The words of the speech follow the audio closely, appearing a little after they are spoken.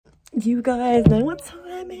You guys know what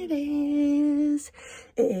time it is.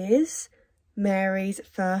 It is Mary's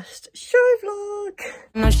first show vlog.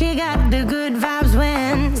 No, she got the good vibes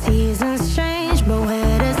when seasons change, but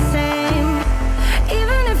we're the same.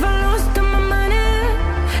 Even if I lost all my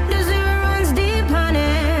money, the zero runs deep, honey.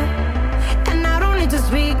 And I don't need to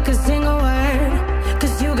speak a single word,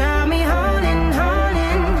 cause you got me holding,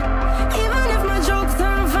 holding. Even if my jokes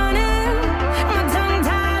aren't funny, my tongue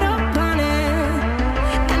tied up on it.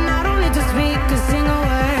 And I don't need to speak a single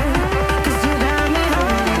word, cause you got me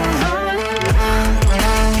holding, holding.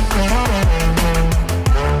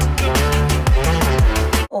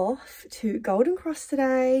 Off to Golden Cross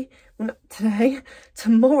today, well not today,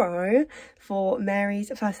 tomorrow, for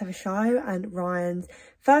Mary's first ever show and Ryan's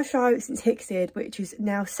first show since Hicksted, which is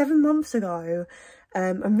now 7 months ago.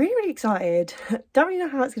 I'm really excited. Don't really know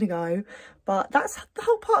how it's going to go, but that's the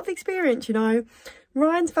whole part of the experience, you know.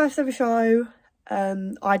 Ryan's first ever show,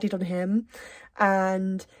 I did on him,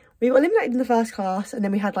 and we got eliminated in the first class, and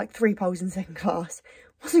then we had like 3 poles in the second class.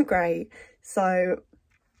 Wasn't great, so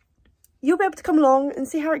you'll be able to come along and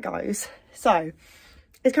see how it goes. So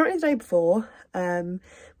it's currently the day before. We are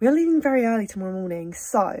leaving very early tomorrow morning,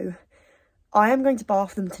 so I am going to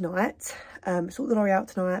bath them tonight, sort the lorry out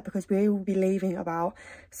tonight, because we will be leaving about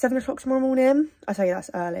 7 o'clock tomorrow morning. I tell you,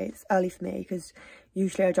 that's early. It's early for me because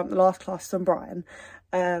usually I jump the last class on Brian.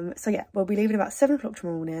 So yeah, we'll be leaving about 7 o'clock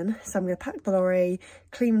tomorrow morning. So I'm going to pack the lorry,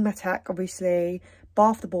 clean my tack, obviously,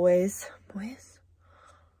 bath the boys.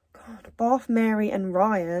 Bath Mary and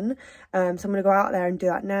Ryan. So I'm going to go out there and do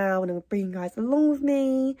that now, and I'm going to bring you guys along with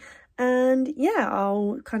me, and yeah,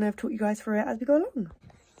 I'll kind of talk you guys through it as we go along. Join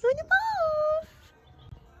the bath!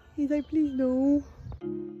 He's like, please no.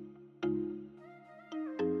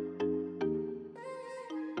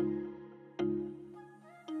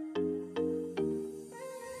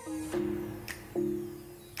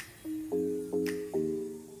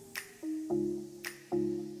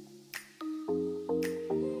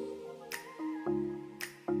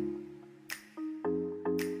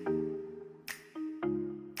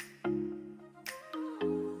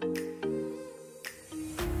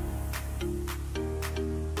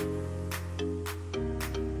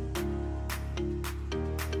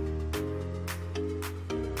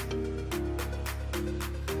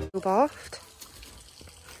 Bathed.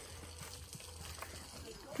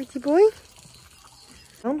 Pretty boy.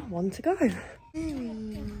 One to go.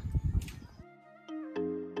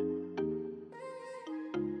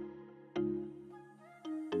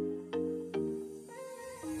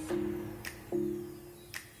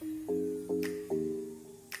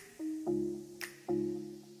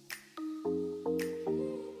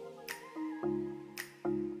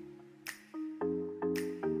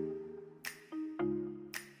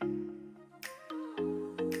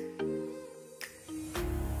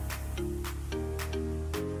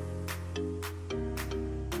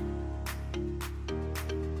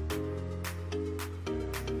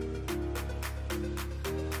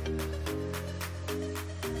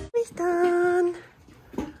 Done.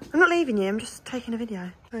 I'm not leaving you, I'm just taking a video.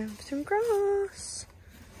 Some grass.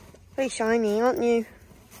 Very shiny, aren't you?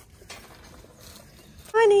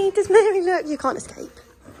 Shiny, does Mary look? You can't escape.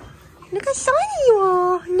 Look how shiny you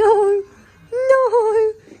are. No,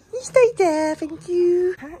 no, you stay there, thank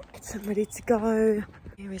you. Packed, I'm ready to go.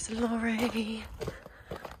 Here is the lorry.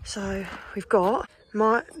 So we've got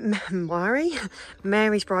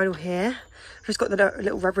Mary's bridle here. She's got the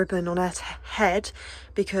little red ribbon on her head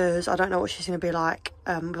because I don't know what she's going to be like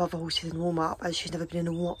with other horses in warm-up, as she's never been in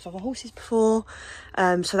a warm-up with other horses before.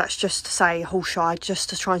 So that's just to say horse shy, just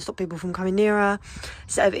to try and stop people from coming near her.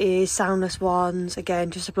 Set of ears, soundless ones,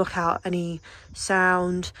 again just to block out any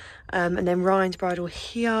sound. And then Ryan's bridle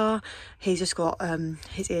here, he's just got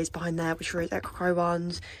his ears behind there, which are his Echo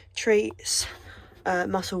ones. Treats,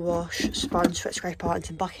 muscle wash, sponge, foot scraper and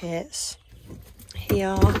some buckets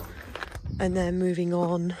here. And then moving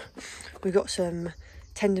on, we've got some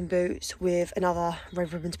tendon boots with another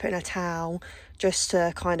red ribbon to put in a towel, just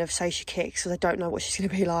to kind of say she kicks, because I don't know what she's going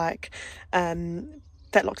to be like.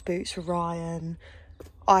 Fetlocks boots for Ryan,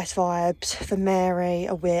 ice vibes for Mary,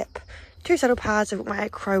 a whip, 2 saddle pads. I've got my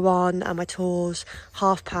Echo on and my Tours,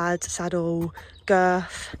 half pads, saddle,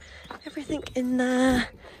 girth, everything in there.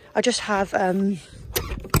 I just have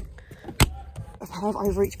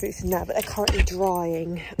overreach boots in there, but they're currently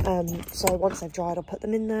drying, so once they've dried I'll put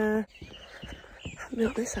them in there. Haven't been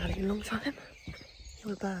up this alley in a long time.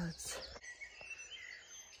 All the birds.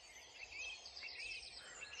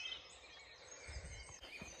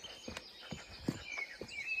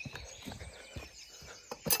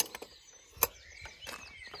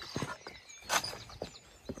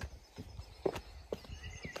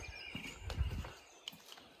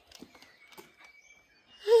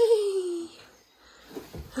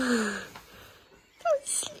 Don't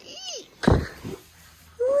sleep.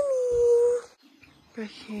 Morning.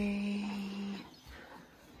 Becky.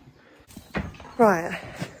 Right.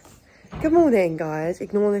 Good morning, guys.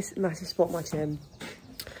 Ignore this massive spot on my chin.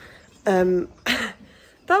 That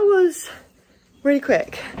was really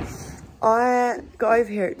quick. I got over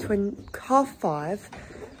here at 5:30,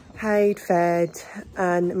 paid, fed,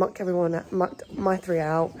 and mucked my 3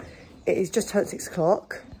 out. It is just turned 6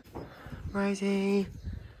 o'clock. Rosie,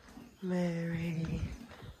 Mary,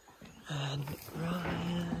 and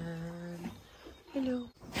Ryan. Hello.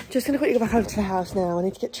 Just gonna quickly go back over to the house now. I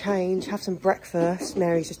need to get changed, have some breakfast.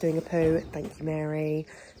 Mary's just doing a poo. Thank you, Mary.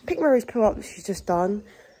 Pick Mary's poo up that she's just done.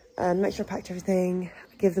 And make sure I packed everything.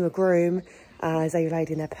 Give them a groom as they laid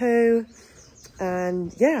in their poo.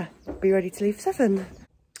 And yeah, be ready to leave for 7.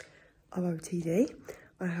 OOTD.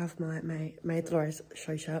 I have my Dolores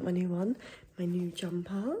show shirt, my new one. My new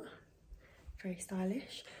jumper. Very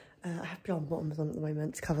stylish. I have blonde bottoms on at the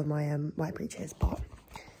moment to cover my white breeches, but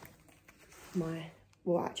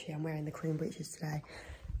well, actually, I'm wearing the cream breeches today.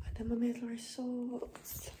 And then my Dolores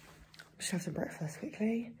shorts. Just have some breakfast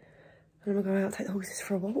quickly. And I'm gonna go out, take the horses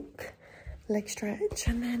for a walk, leg stretch,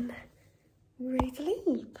 and then we're ready to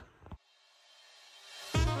leave.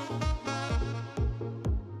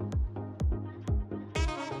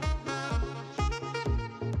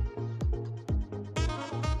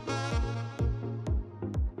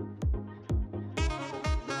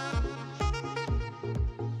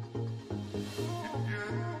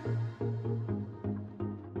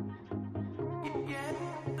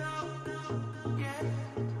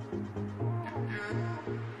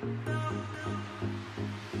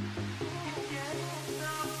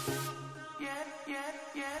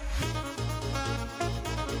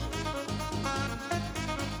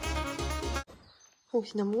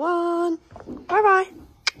 Horse number 1. Bye bye.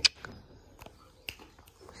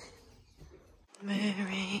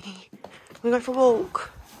 Mary. We're going for a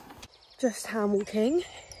walk. Just hand walking.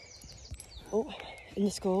 Oh, in the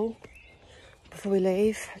school before we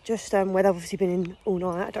leave. Just where they've obviously been in all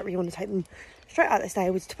night. I don't really want to take them straight out this day.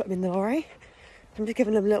 Was to put them in the lorry. I'm just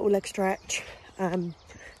giving them a little leg stretch.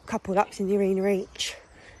 Couple laps in the arena each.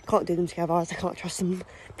 Can't do them together as I can't trust them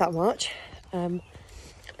that much.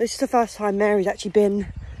 This is the first time Mary's actually been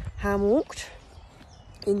hand walked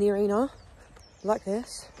in the arena like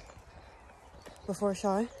this before a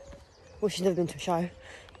show. Well, she's never been to a show,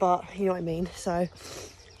 but you know what I mean. So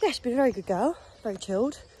yeah, she's been a very good girl, very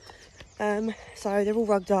chilled. So they're all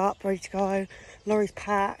rugged up, ready to go. Lorry's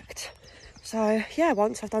packed. So yeah,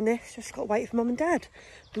 once I've done this, just got to wait for Mum and Dad.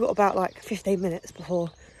 We've got about like 15 minutes before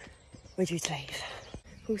we're due to leave.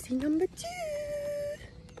 Horsey number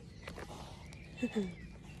 2.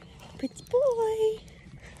 Pretty boy.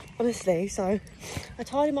 Honestly, so I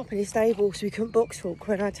tied him up in his stable so we couldn't box walk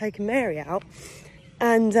when I'd taken Mary out,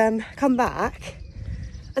 and come back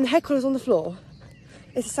and the head collar's on the floor.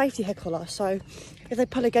 It's a safety head collar, so if they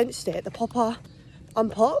pull against it, the popper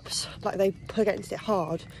unpops, like they pull against it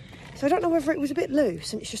hard. So I don't know whether it was a bit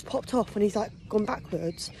loose and it's just popped off when he's like gone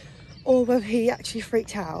backwards, or whether he actually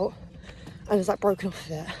freaked out and was like broken off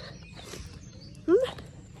of it.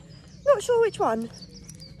 Not sure which one.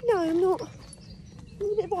 No, I'm not.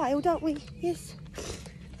 We're a bit wild, aren't we? Yes.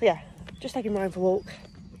 So yeah, just taking Ryan for a walk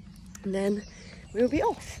and then we'll be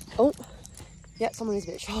off. Oh, yeah, someone is a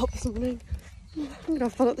bit sharp this morning. I'm gonna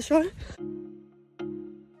have fun at the show.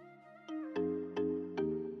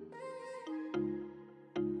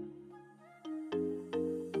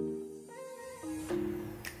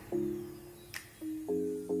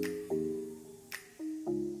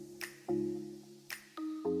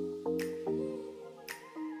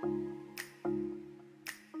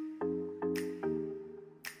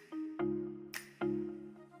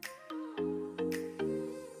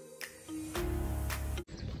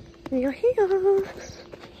 We are here.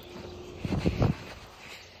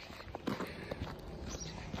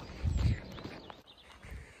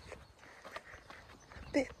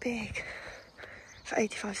 Bit big for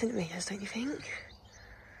 85 centimetres, don't you think?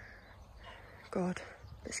 God,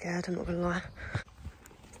 a bit scared, I'm not gonna lie.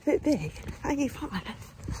 It's a bit big for 85.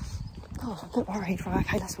 Oh, I'm not worried. Right,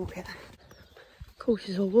 okay, let's walk it.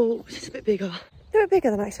 Courses or walks, it's a bit bigger. A bit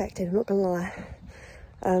bigger than I expected, I'm not gonna lie.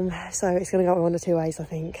 So it's gonna go one of 2 ways, I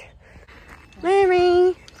think. Mary,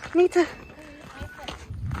 you need to...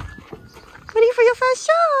 Ready for your first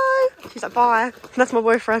show? She's like, bye. That's my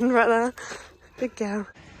boyfriend right there. Big girl.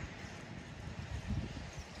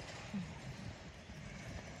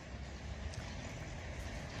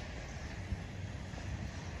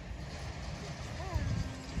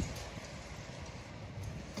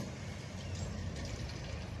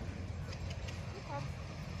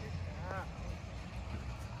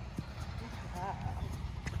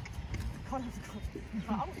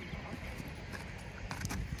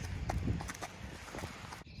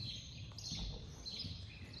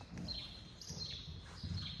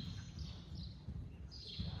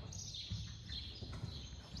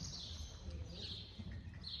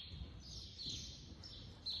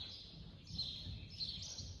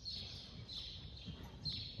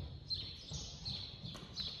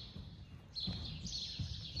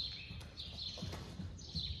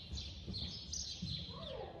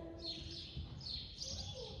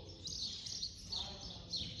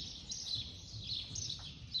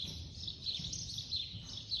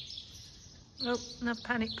 Oh, another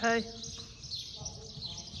panic poo.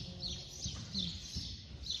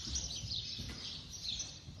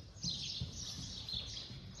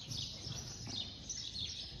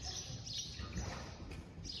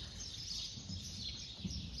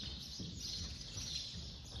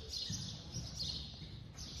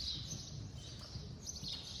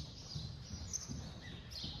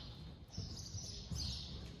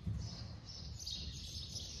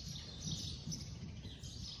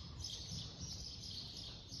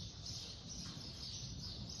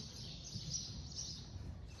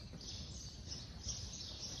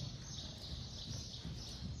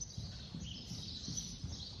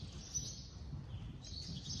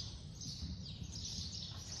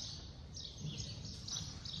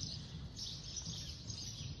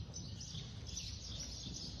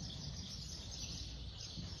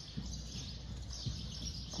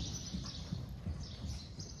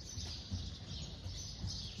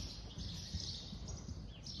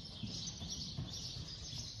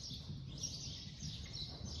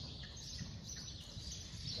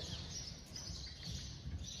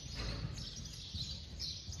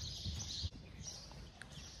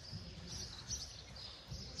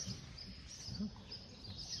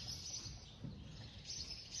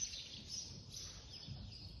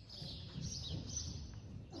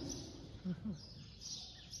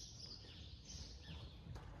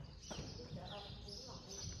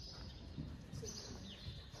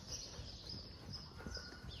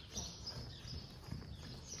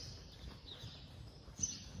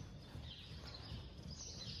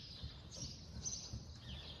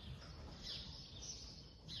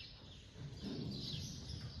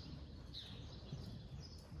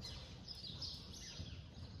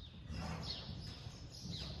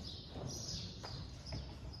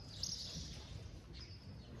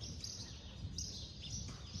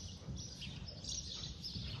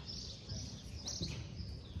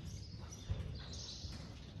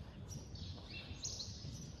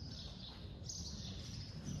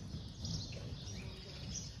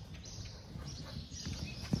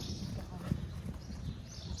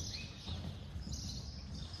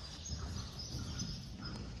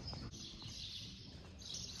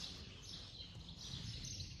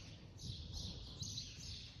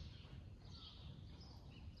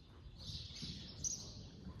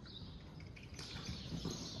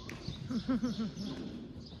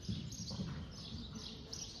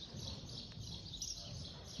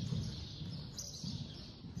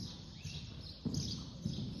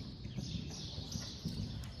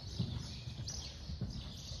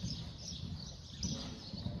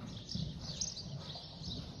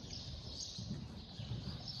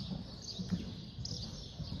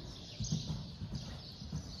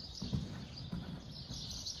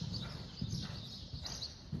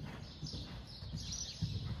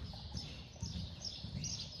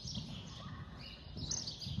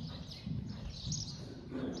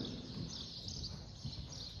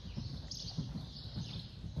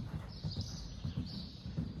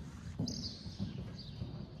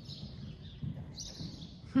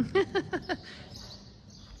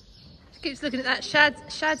 She keeps looking at that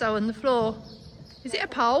shadow on the floor. Is it a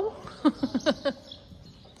pole?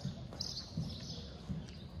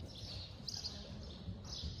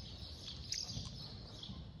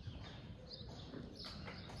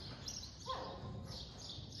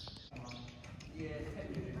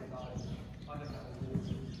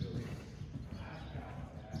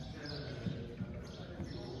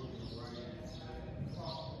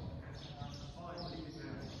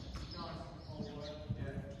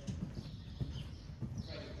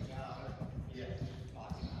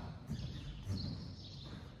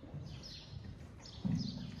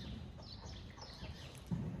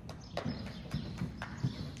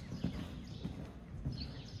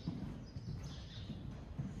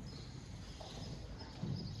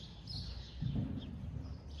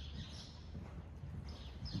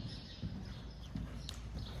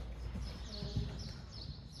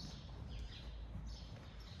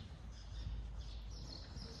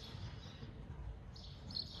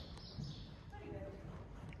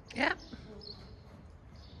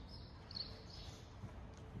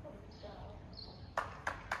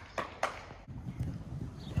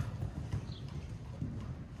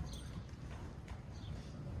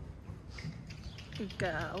 Good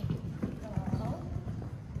girl.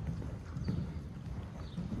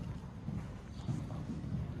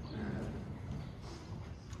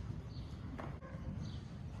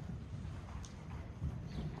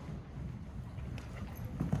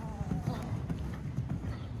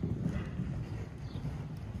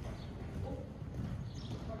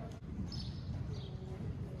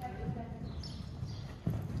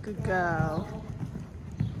 Good girl.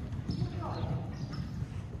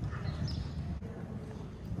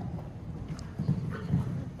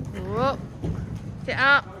 Whoop. Sit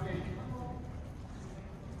up.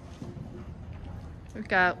 Good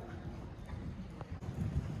girl.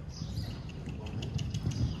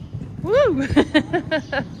 Woo!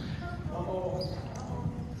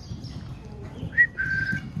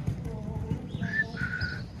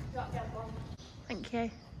 Thank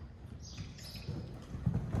you.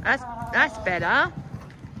 That's better.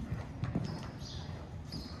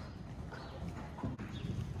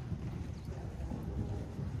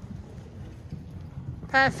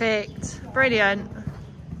 Perfect. Brilliant.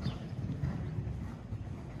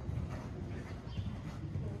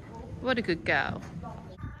 What a good girl.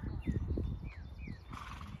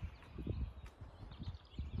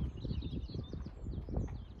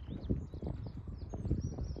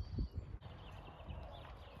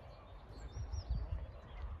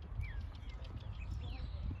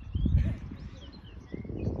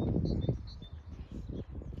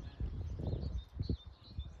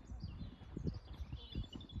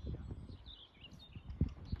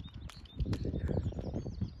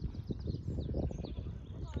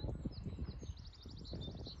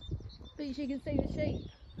 Bet she can see the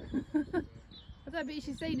sheep. I don't bet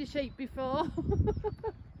she's seen the sheep before.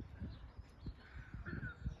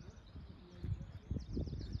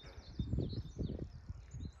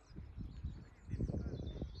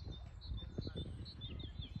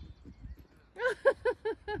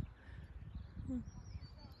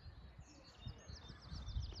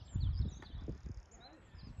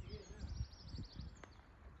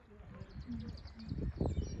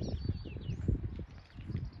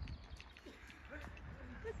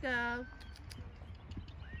 Good girl.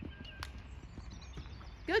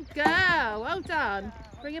 Good girl. Well done.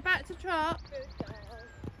 Bring her back to trot.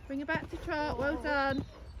 Bring her back to trot. Well done.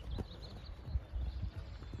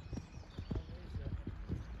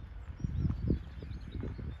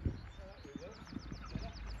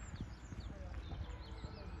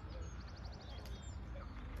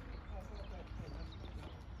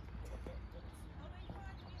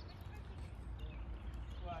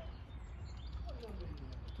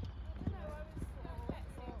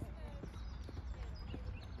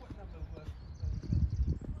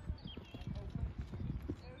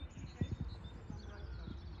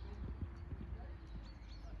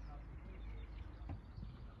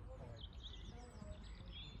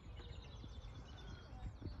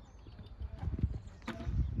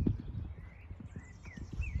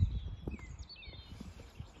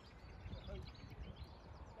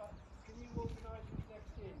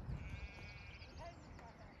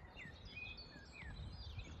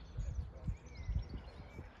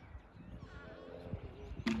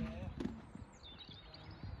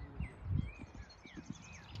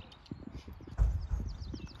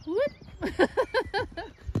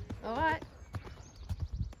 All right.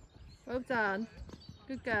 Well done.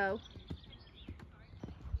 Good girl.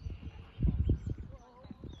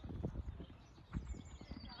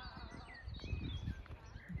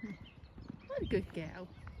 What a good girl.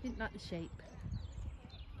 Didn't like the sheep.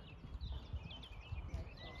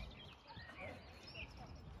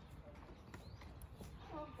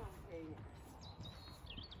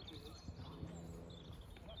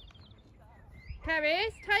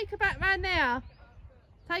 Cerys, take her back round there.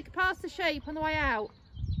 Take her past the sheep on the way out.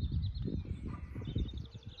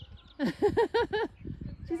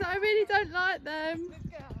 She's like, I really don't like them.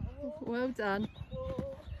 Well done.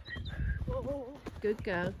 Good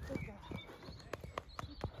girl.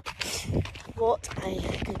 What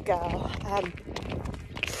a good girl.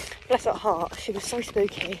 Bless her heart, she was so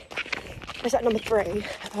spooky. It's at number 3.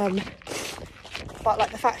 But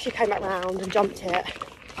like the fact she came back round and jumped it,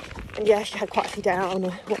 and yeah, she had quite a few down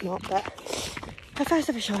or whatnot, but her first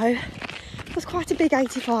ever show was quite a big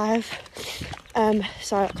 85.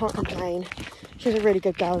 So I can't complain. She was a really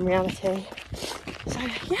good girl in reality. So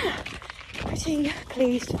yeah, pretty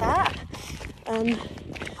pleased with that. We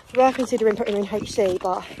were considering putting her in HC,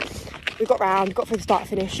 but we got through the start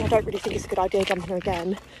finish. I don't really think it's a good idea jumping her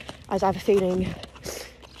again, as I have a feeling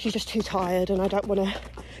she's just too tired and I don't want to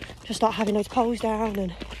just start having those poles down,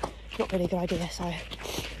 and it's not really a good idea. So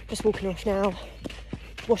just walking her off now,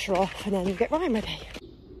 wash her off, and then we'll get Ryan ready.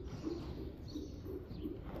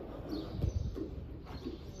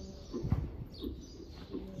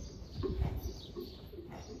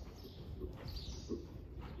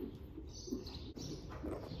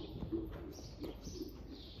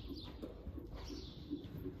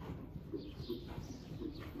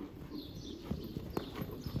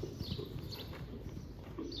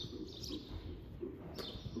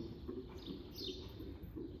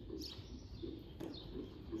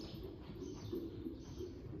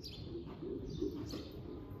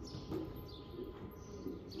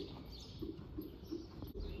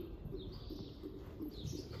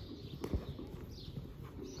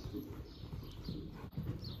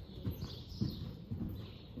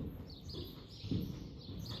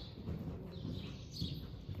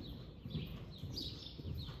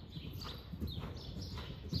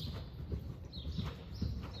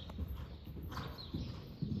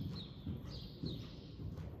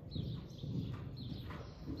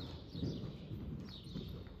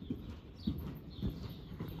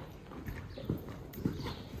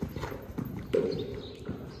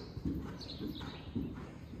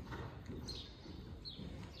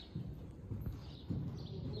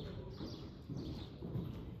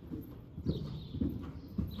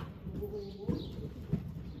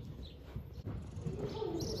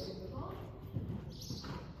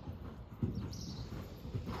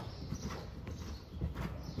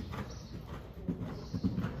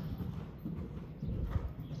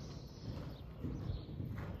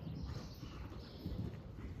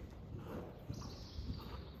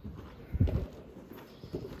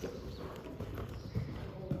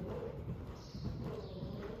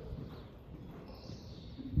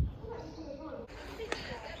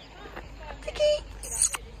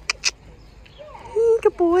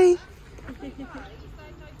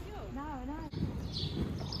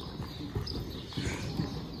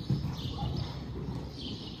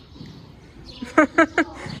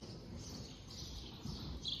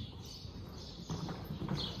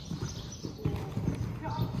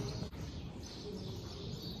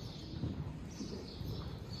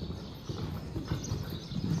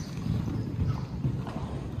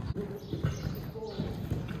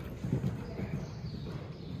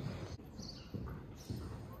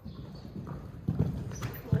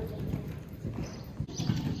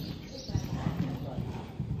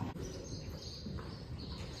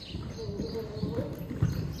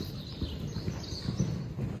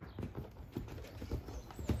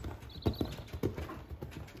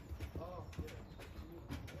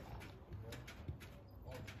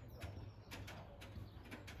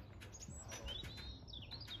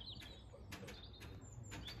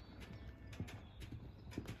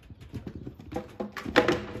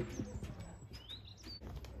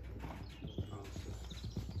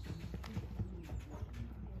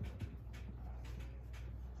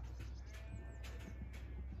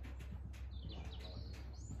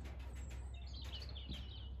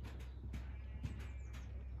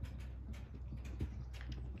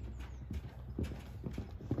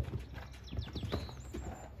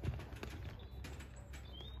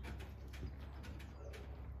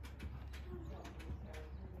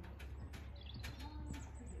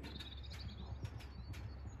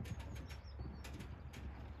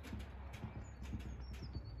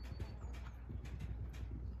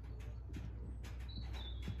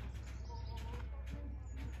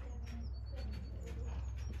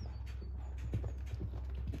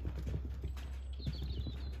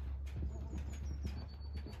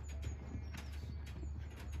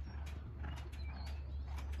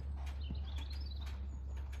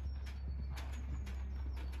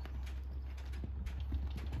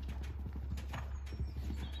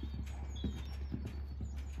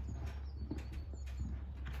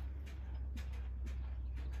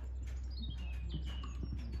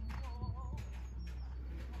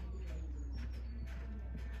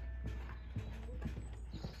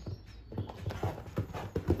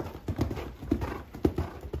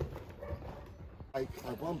 I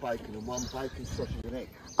have one bacon and one bacon sausage and egg.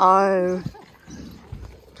 Oh.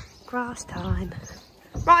 Grass time.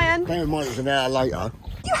 Ryan! Bear in mind it was an hour later.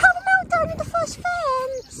 You had a meltdown in the first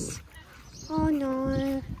fence! Oh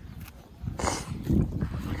no.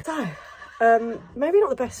 So, maybe not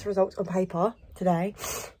the best results on paper today,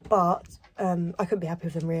 but I couldn't be happy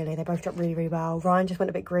with them really. They both jumped really, really well. Ryan just went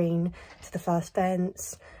a bit green to the first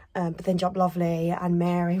fence. But then jumped lovely, and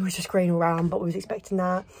Mary was just green all round, but we was expecting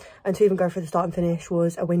that. And to even go for the start and finish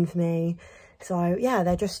was a win for me. So yeah,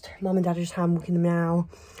 they're just, mum and dad are just hand walking them now,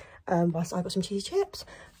 whilst I got some cheese chips.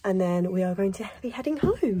 And then we are going to be heading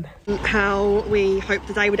home. How we hoped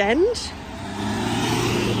the day would end,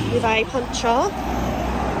 with a puncher.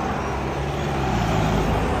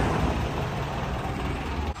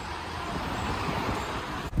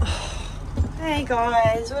 Hey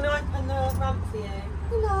guys, we're going to open the ramp for you.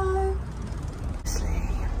 Hello.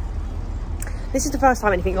 This is the first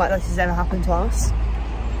time anything like this has ever happened to us.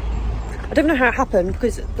 I don't know how it happened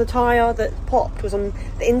because the tyre that popped was on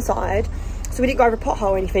the inside, so we didn't go over a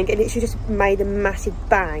pothole or anything. It literally just made a massive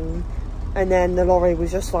bang, and then the lorry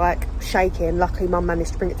was just like shaking. Luckily mum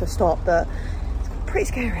managed to bring it to a stop, but it's pretty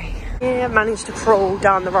scary. Yeah, managed to crawl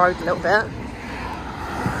down the road a little bit.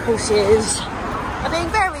 Horses are being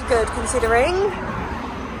very good considering.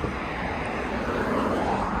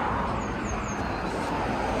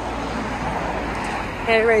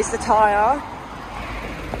 Here is the tyre.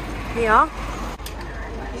 Here.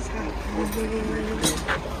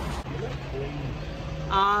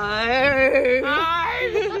 Oh.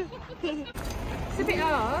 It's a bit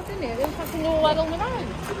hard, isn't it? They're fucking all along the road.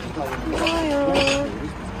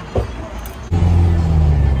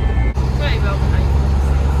 Very well behaved.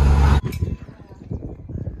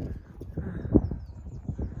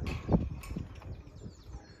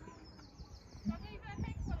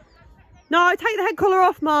 No, take the head collar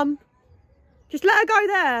off, Mum. Just let her go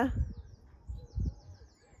there.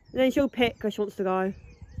 And then she'll pick where she wants to go.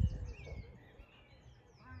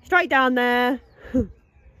 Straight down there.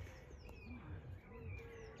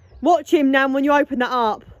 Watch him, Nan, when you open that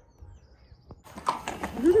up.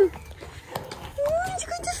 Oh, he's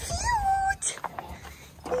going to float.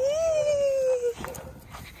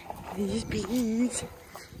 He's pleased.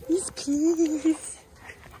 He's pleased.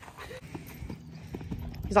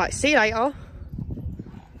 He's like, see you later.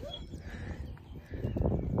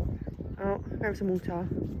 Oh, grab some water.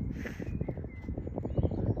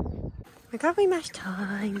 Recovery mash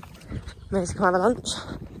time. Mary's gonna have a lunch.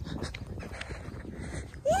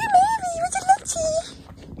 Yeah, Mary, you want a lunchy?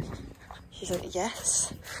 She's like,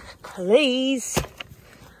 yes, please.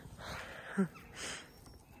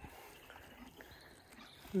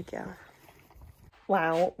 Yeah.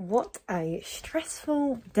 Wow, what a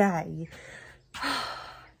stressful day.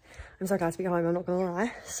 I'm so glad to be home, I'm not gonna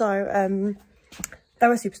lie. So, they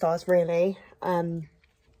were superstars, really.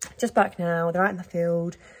 Just back now, they're out in the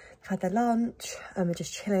field, they've had their lunch, they're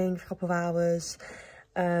just chilling for a couple of hours.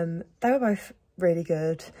 They were both really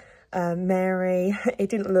good. Mary, it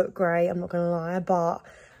didn't look great, I'm not gonna lie, but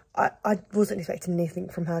I wasn't expecting anything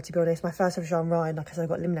from her, to be honest. My first ever show on Ryan, like I said, I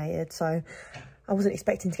got eliminated, so I wasn't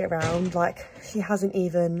expecting to get around. Like, she hasn't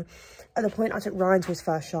even, at the point I took Ryan to his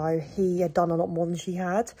first show, he had done a lot more than she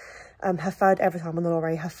had. Her third ever time on the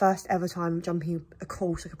lorry, her first ever time jumping a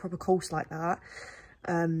course, like a proper course like that.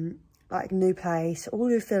 Like, new place, all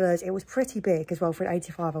new fillers. It was pretty big as well for an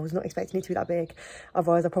 85. I was not expecting it to be that big,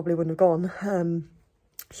 otherwise I probably wouldn't have gone.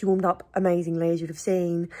 She warmed up amazingly, as you'd have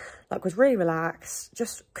seen, like, was really relaxed,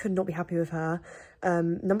 just could not be happy with her.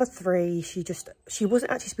 Number 3, she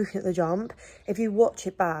wasn't actually spooking at the jump. If you watch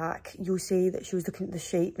it back, you'll see that she was looking at the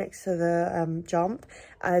sheep next to the jump,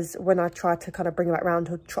 as when I tried to kind of bring her back round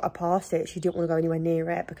to trot her past it, she didn't want to go anywhere near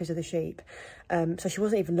it because of the sheep. So she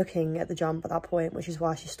wasn't even looking at the jump at that point, which is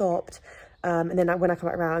why she stopped. And then when I come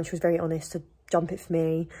back around, she was very honest to jump it for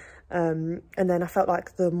me. And then I felt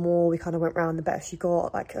like the more we kind of went round, the better she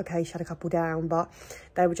got. Like, okay, she had a couple down, but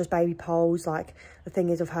they were just baby poles. Like, the thing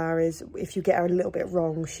is of her is, if you get her a little bit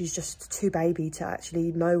wrong, she's just too baby to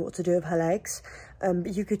actually know what to do with her legs.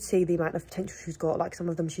 But you could see the amount of potential she's got. Like, some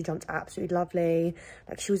of them she jumped absolutely lovely.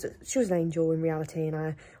 Like, she was an angel in reality, and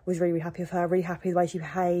I was really, really happy with her. Really happy with the way she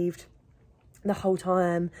behaved the whole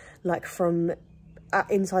time, like from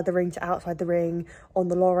inside the ring to outside the ring, on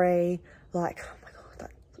the lorry. Like,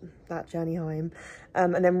 that journey home.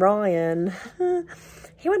 And then Ryan,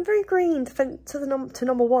 he went very green to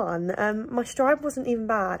number 1. My stride wasn't even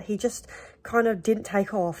bad. He just kind of didn't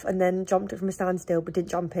take off and then jumped it from a standstill, but didn't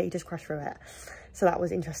jump it. He just crashed through it. So that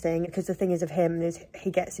was interesting, because the thing is of him is he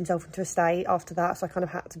gets himself into a state after that. So I kind of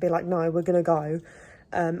had to be like, no, we're gonna go.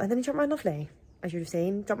 And then he jumped around lovely, as you've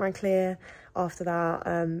seen, jumped around clear after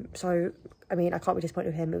that. So I mean, I can't be disappointed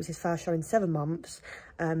with him. It was his first show in 7 months.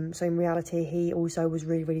 So in reality, he also was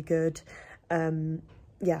really, really good.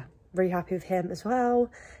 Yeah, really happy with him as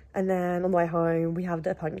well. And then on the way home, we had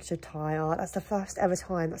a punctured tyre. That's the first ever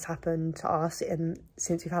time that's happened to us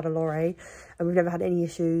since we've had a lorry. And we've never had any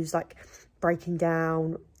issues, like breaking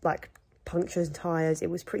down, like punctures and tyres. It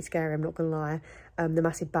was pretty scary, I'm not gonna lie. The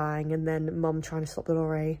massive bang, and then Mum trying to stop the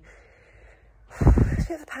lorry. It's a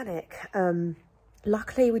bit of a panic.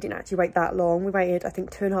 Luckily, we didn't actually wait that long. We waited, I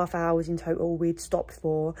think, 2.5 hours in total we'd stopped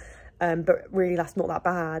for. But really, that's not that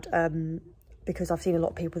bad, because I've seen a lot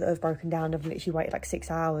of people that have broken down have literally waited like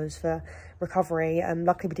 6 hours for recovery.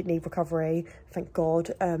 Luckily, we didn't need recovery, thank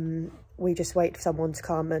God. We just waited for someone to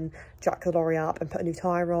come and jack the lorry up and put a new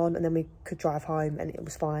tyre on, and then we could drive home, and it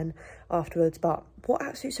was fine afterwards. But what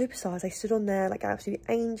absolute superstars. They stood on there like absolute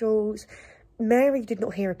angels. Mary did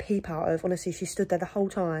not hear a peep out of. Honestly, she stood there the whole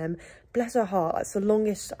time. Bless her heart. That's the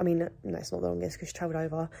longest, I mean, no, it's not the longest because she travelled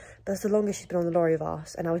over, but that's the longest she's been on the lorry with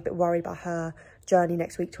us. And I was a bit worried about her journey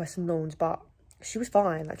next week to Western Lawns, but she was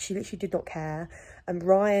fine. Like, she literally did not care. And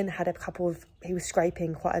Ryan had a couple of, he was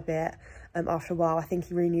scraping quite a bit after a while. I think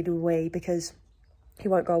he really needed a wee, because he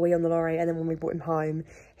won't go a wee on the lorry. And then when we brought him home,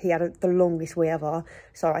 he had the longest wee ever.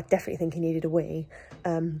 So I definitely think he needed a wee.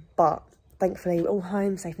 But thankfully, we're all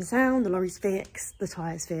home safe and sound. The lorry's fixed, the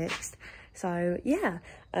tyre's fixed. So yeah,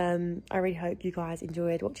 I really hope you guys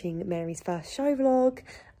enjoyed watching Mary's first show vlog.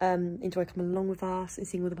 Enjoy coming along with us and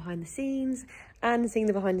seeing all the behind the scenes, and seeing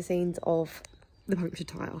the behind the scenes of the punctured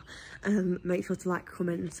tyre. Make sure to like,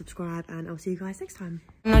 comment and subscribe, and I'll see you guys next time.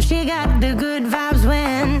 No, she got the good vibes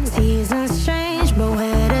when seasons change, but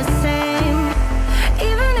we're the same.